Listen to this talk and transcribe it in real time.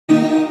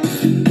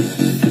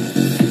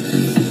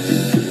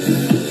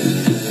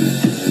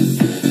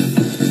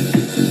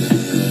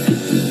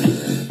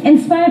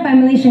by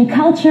Malaysian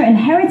culture and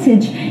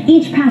heritage,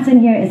 each pattern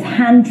here is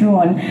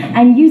hand-drawn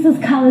and uses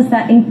colors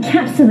that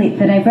encapsulate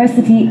the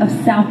diversity of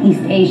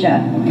Southeast Asia.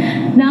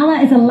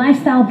 Nala is a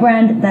lifestyle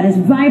brand that is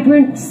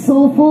vibrant,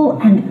 soulful,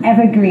 and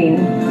evergreen.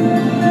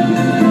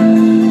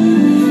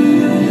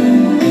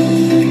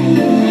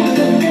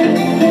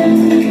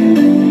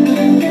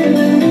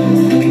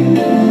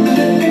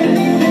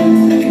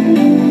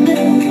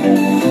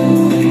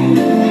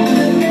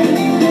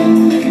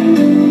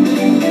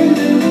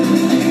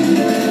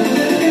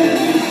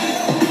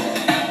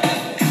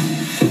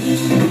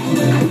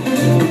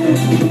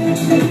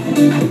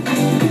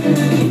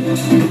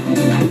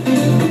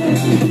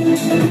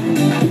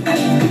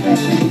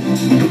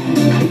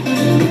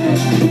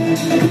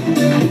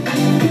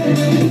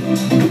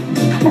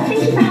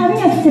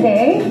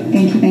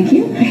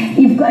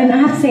 And I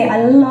have to say,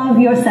 I love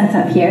your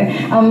setup here.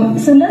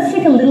 So let's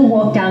take a little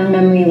walk down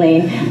memory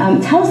lane.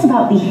 Tell us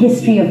about the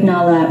history of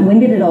Nala. When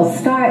did it all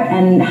start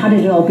and how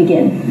did it all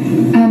begin?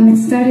 It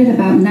started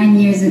about 9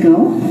 years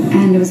ago,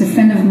 and it was a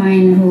friend of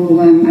mine who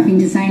I've been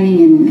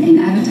designing in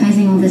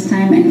advertising all this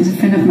time, and it was a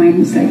friend of mine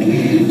who's like,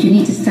 you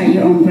need to start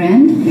your own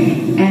brand.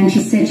 And she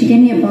said, she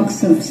gave me a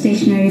box of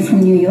stationery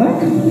from New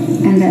York,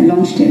 and that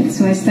launched it.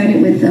 So I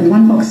started with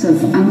one box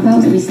of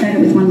envelopes. We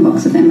started with one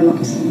box of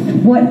envelopes.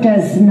 What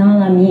does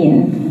Nala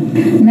mean?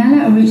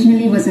 Nala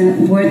originally was a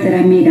word that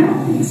I made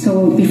up.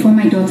 So before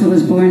my daughter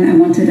was born, I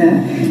wanted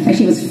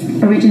actually it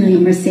was originally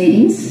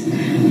Mercedes,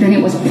 then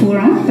it was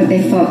Pura, but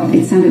they thought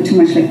it sounded too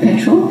much like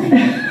petrol.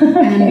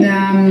 And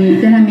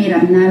then I made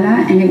up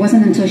Nala, and it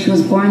wasn't until she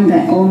was born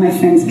that all my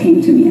friends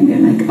came to me and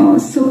they're like, oh,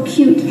 so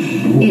cute.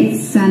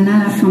 It's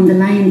Nala from The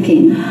Lion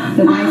King.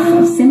 The wife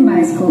of Simba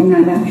is called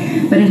Nala,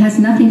 but it has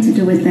nothing to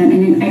do with that,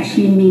 and it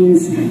actually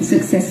means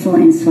successful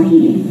in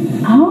Swahili.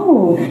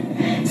 Oh,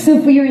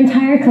 so for your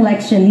entire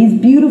collection, these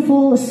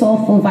beautiful,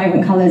 soulful,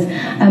 vibrant colors,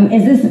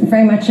 is this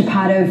very much a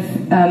part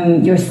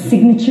of your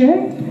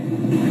signature?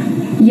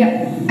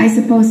 Yeah, I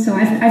suppose so.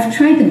 I've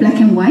tried the black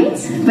and white,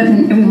 but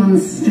then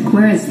everyone's like,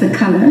 where is the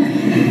color?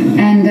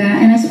 And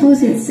I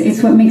suppose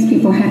it's what makes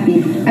people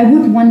happy. I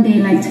would one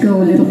day like to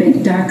go a little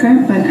bit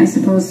darker, but I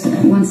suppose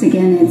once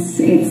again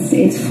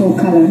it's full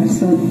color.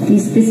 So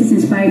this is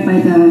inspired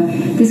by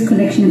this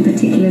collection in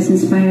particular is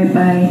inspired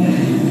by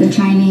the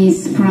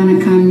Chinese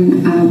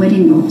Peranakan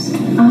wedding robes.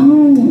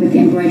 Oh, with the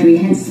embroidery,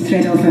 hence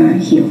thread over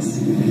heels.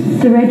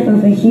 Thread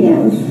over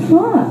heels.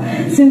 Ah,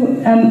 so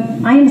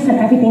I understand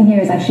everything here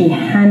is actually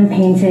hand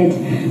painted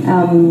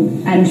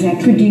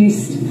and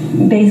produced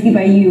basically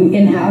by you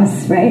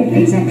in-house, right?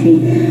 Exactly.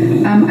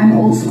 I'm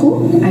old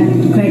school. I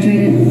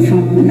graduated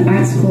from an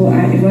art school,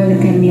 Royal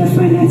Academy of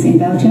Fine Arts in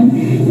Belgium,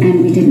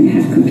 and we didn't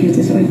have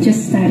computers, or it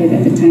just started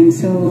at the time.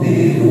 So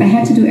I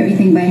had to do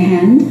everything by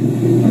hand,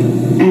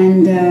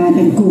 and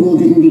like Google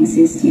didn't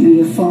exist. You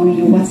know, your phone,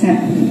 your WhatsApp,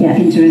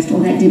 Pinterest, all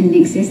that didn't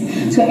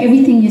exist. So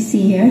everything you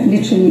see here,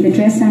 literally the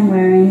dress I'm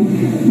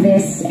wearing,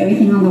 this,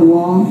 everything on the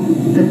wall,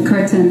 the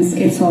curtains,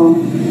 it's all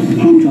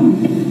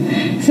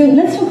hand-drawn. So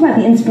let's talk about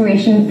the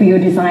inspiration for your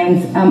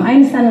designs. I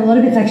understand a lot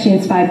of it's actually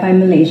inspired by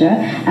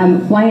Malaysia.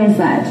 Why is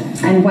that?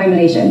 And why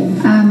Malaysia?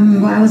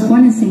 Well, I was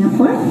born in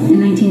Singapore in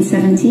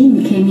 1970.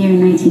 We came here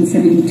in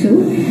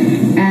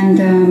 1972. And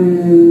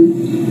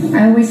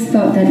I always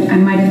thought that I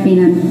might have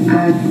been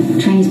a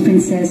Chinese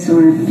princess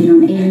or, you know,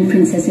 an Asian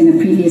princess in a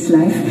previous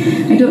life.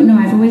 I don't know.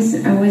 I've always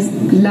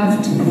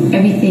loved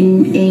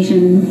everything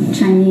Asian,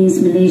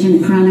 Chinese, Malaysian,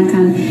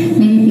 Peranakan.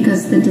 Maybe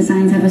because the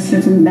designs have a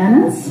certain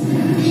balance,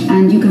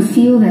 and you can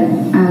feel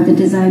that the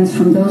designs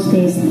from those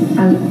days,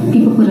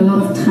 people put a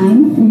lot of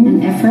time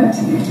and effort,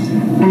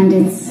 and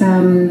it's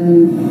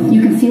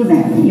you can feel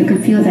that. You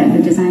can feel that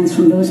the designs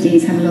from those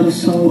days have a lot of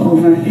soul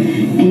over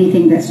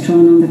anything that's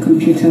drawn on the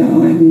computer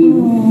or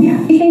new. Yeah.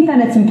 Do you think that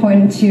it's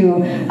important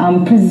to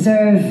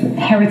preserve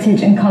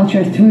heritage and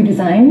culture through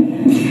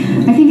design?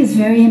 I think it's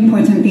very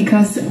important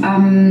because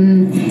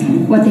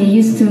what they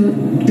used to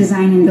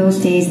design in those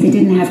days, they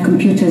didn't have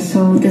computers,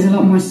 so there's a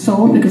lot more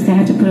soul because they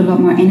had to put a lot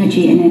more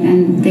energy in it,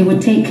 and they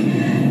would take,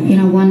 you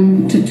know,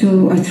 1 to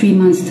 2 or 3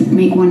 months to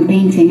make one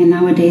painting, and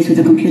nowadays with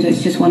a computer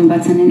it's just one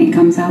button and it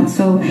comes out.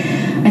 So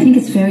I think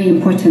it's very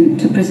important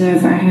to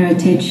preserve our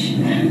heritage.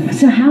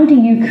 So how do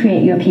you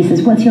create your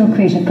pieces? What's your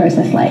creative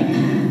process like?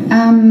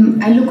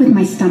 I look with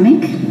my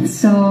stomach,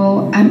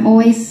 so I'm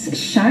always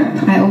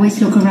sharp. I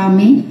always look around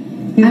me.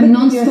 I'm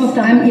non-stop.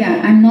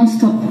 I'm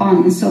non-stop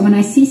on. So when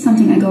I see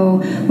something, I go,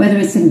 whether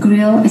it's a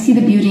grill, I see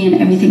the beauty in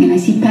everything, and I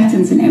see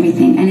patterns in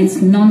everything, and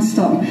it's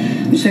non-stop.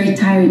 It's very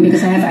tiring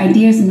because I have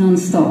ideas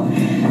non-stop.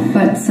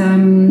 But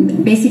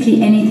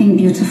basically, anything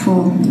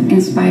beautiful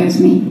inspires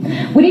me.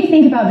 What do you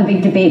think about the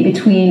big debate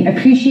between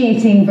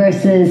appreciating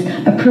versus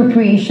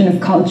appropriation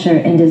of culture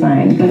in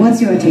design?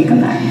 What's your take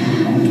on that?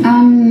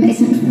 It's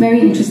a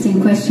very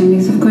interesting question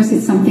because, of course,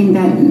 it's something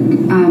that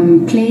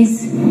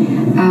plays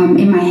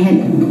in my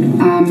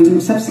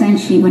head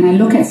substantially. When I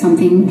look at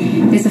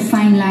something, there's a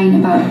fine line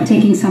about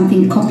taking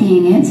something,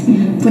 copying it,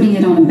 putting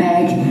it on a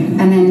bag,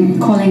 and then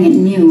calling it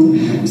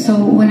new.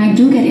 So when I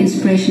do get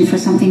inspiration for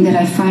something that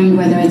I find,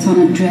 whether it's on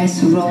a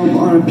dress, robe,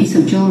 or a piece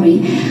of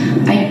jewelry,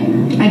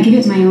 I give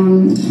it my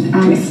own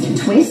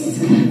twist.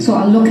 So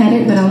I'll look at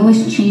it, but I'll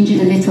always change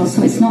it a little.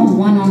 So it's not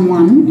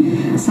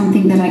one-on-one,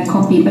 something that I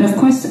copy. But of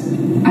course,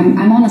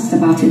 I'm honest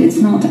about it. It's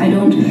not, I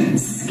don't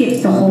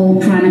skip the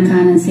whole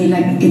Peranakan and say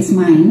like, it's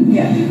mine.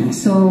 Yeah.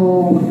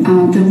 So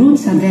the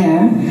roots are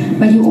there,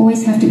 but you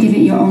always have to give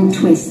it your own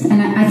twist.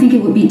 And I think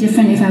it would be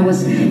different if I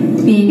was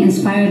being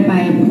inspired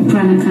by a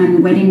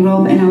Peranakan wedding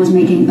robe and I was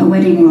making a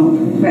wedding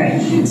robe.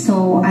 Right.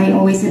 So I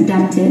always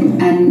adapt it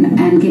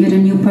and give it a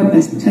new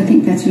purpose. So I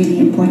think that's really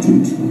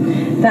important.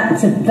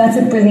 That's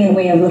a brilliant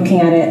way of looking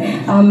at it.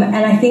 And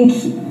I think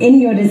in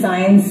your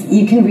designs,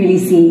 you can really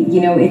see,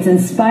 you know, it's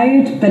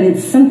inspired, but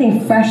it's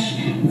something fresh,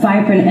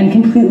 vibrant, and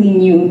completely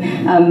new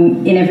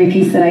in every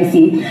piece that I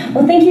see.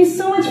 Well, thank you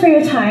so much for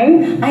your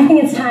time. I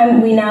think it's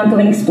time we now go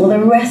and explore the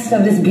rest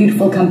of this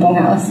beautiful kampong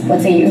house.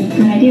 What say you?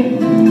 Good idea.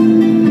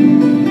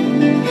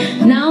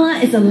 Nala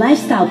is a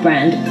lifestyle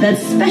brand that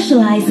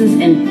specializes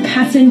in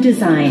pattern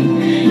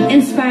design.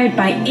 Inspired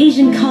by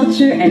Asian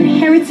culture and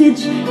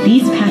heritage,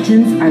 these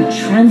patterns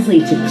are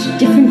translated to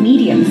different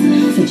mediums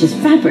such as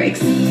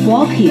fabrics,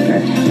 wallpaper,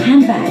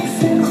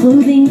 handbags,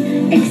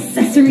 clothing,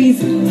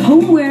 accessories,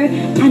 homeware,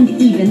 and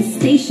even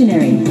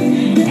stationery.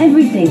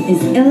 Everything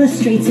is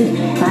illustrated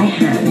by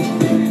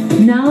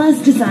hand.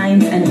 Nala's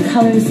designs and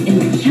colors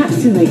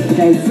encapsulate the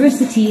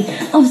diversity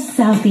of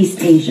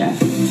Southeast Asia.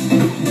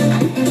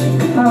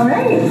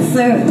 Alright,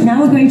 so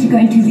now we're going to go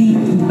into the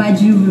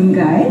baju room,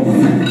 guys.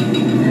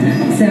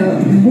 So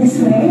this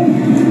way.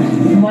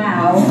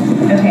 Wow.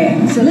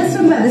 Okay, so let's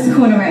talk about this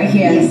corner right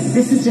here. Yes.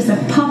 This is just a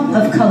pop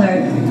of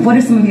color. What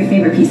are some of your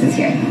favorite pieces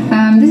here?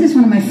 This is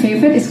one of my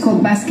favorite. It's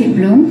called Basket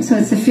Bloom. So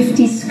it's a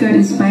 50s skirt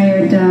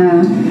inspired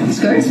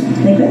skirt.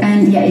 Like this?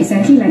 And yeah,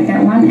 exactly like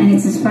that one. And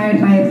it's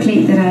inspired by a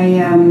plate that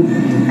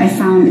I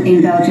found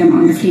in Belgium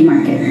on the flea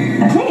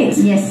market. A plate?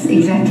 Yes,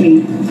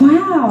 exactly.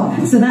 Wow.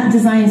 So that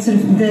design, sort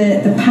of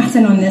the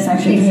pattern on this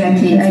actually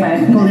Exactly.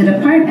 I pulled it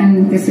apart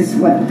and this is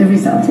what the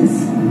result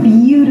is.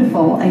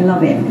 Beautiful. I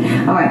love it.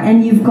 All right.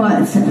 And you've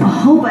got a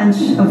whole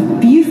bunch of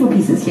beautiful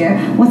pieces here.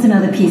 What's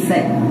another piece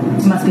that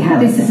must be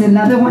highlighted? This is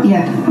another one,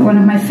 yeah, one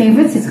of my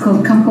favorites. It's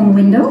called Kampong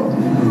Window.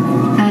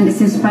 And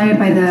it's inspired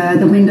by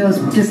the windows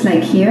just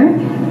like here,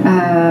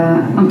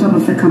 on top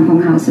of the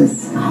kampong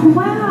houses. Oh,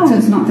 wow. So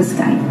it's not the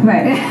sky.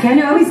 Right. Yeah,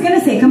 no, I was going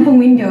to say kampong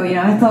window, you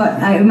know,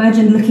 I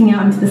imagined looking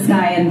out into the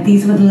sky and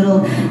these were the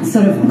little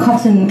sort of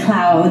cotton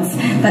clouds,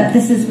 but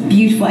this is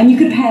beautiful. And you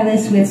could pair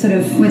this with sort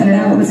of with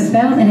a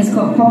belt, and it's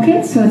got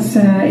pockets, so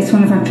it's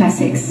one of our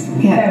classics.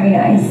 Yeah. Very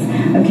nice.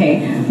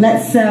 Okay,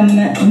 let's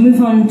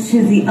move on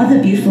to the other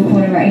beautiful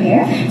corner right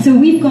here. So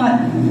we've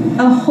got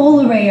a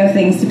whole array of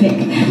things to pick.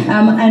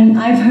 And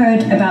I've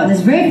heard about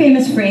this very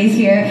famous phrase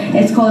here.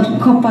 It's called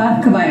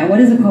Kopa Kabaya. What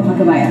is a Kopa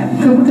Kabaya?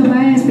 Kopa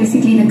Kabaya is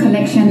basically the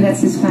collection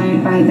that's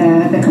inspired by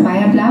the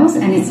Kabaya blouse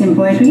and its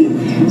embroidery.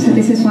 So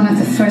this is one of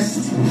the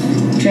first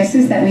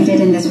dresses that we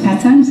did in this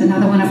pattern. It's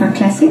another one of our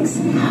classics.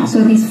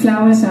 So these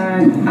flowers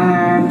are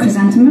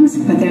chrysanthemums,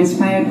 but they're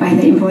inspired by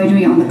the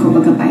embroidery on the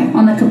Kopa Kabaya.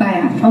 On the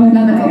Kabaya.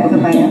 Not the Kopa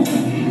Kabaya.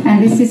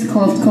 And this is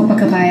called Kopa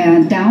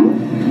Kabaya Down,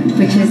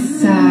 which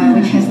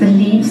has the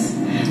leaves.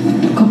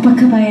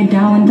 Copacabana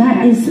down,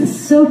 that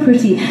is so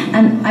pretty,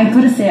 and I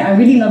gotta say I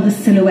really love the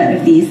silhouette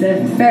of these.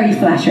 They're very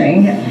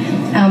flattering.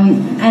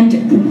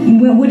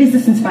 And what is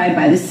this inspired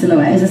by, this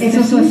silhouette? Is this it's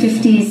also a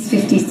 50s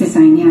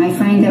design. Yeah, I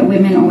find that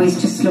women always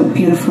just look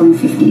beautiful in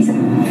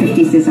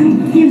 50s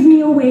design. Gives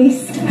me a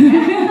waist.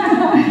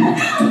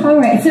 All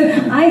right, so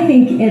I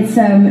think it's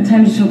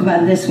time to talk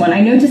about this one.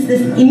 I noticed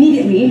this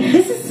immediately.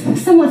 This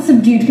is somewhat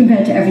subdued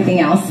compared to everything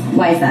else.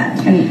 Why is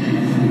that?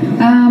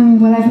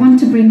 Well, I want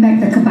to bring back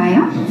the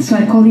kabaya, so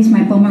I call these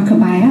my bomber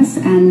kabayas,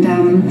 and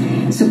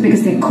so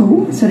because they're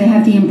cool, so they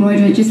have the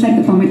embroidery just like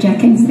the bomber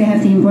jackets. They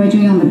have the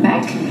embroidery on the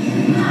back,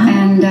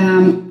 and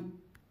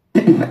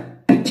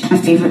my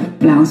favorite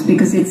blouse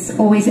because it's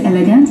always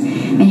elegant,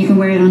 and you can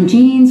wear it on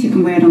jeans, you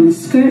can wear it on a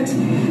skirt,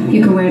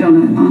 you can wear it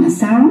on a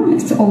sarong.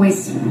 It's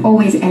always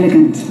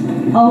elegant,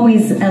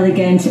 always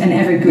elegant and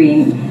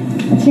evergreen.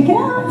 Check it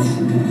out.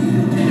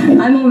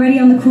 I'm already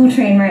on the cool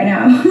train right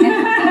now.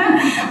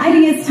 I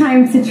think it's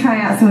time to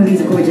try out some of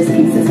these gorgeous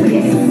pieces.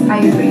 Yes, I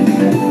agree.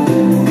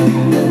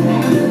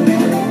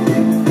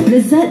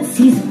 Lizette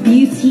sees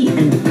beauty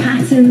and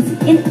patterns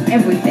in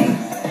everything.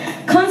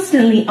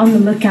 Constantly on the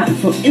lookout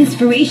for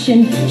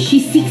inspiration, she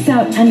seeks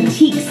out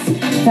antiques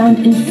found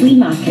in flea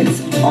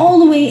markets all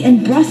the way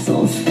in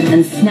Brussels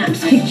and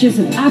snaps pictures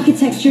of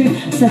architecture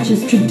such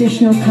as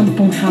traditional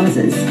kampong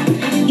houses.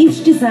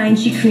 Each design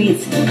she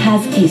creates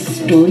has a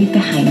story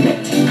behind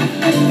it.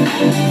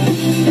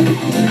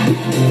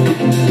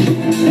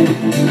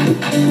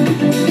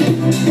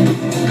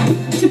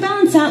 To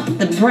balance out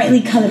the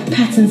brightly colored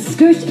pattern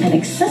skirt and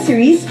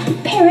accessories,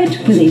 pair it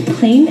with a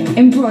plain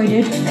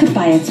embroidered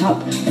kabaya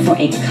top for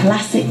a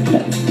classic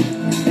look.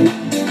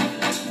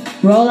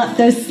 Roll up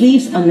those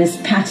sleeves on this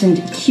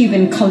patterned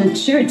Cuban collared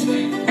shirt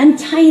and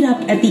tie it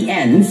up at the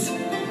ends.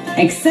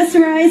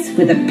 Accessorize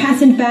with a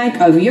patent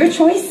bag of your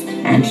choice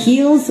and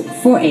heels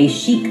for a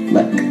chic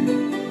look.